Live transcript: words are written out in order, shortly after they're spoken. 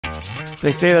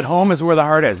They say that home is where the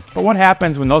heart is, but what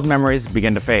happens when those memories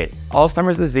begin to fade?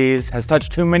 Alzheimer's disease has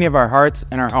touched too many of our hearts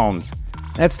and our homes,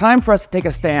 and it's time for us to take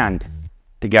a stand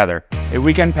together. A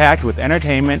weekend packed with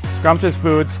entertainment, scrumptious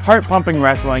foods, heart-pumping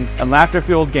wrestling, and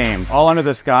laughter-fueled games, all under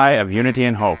the sky of unity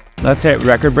and hope. Let's hit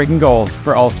record-breaking goals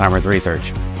for Alzheimer's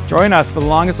research. Join us for the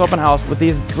longest open house with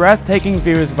these breathtaking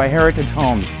views by Heritage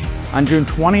Homes on June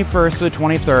 21st to the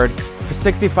 23rd for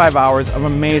 65 hours of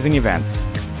amazing events.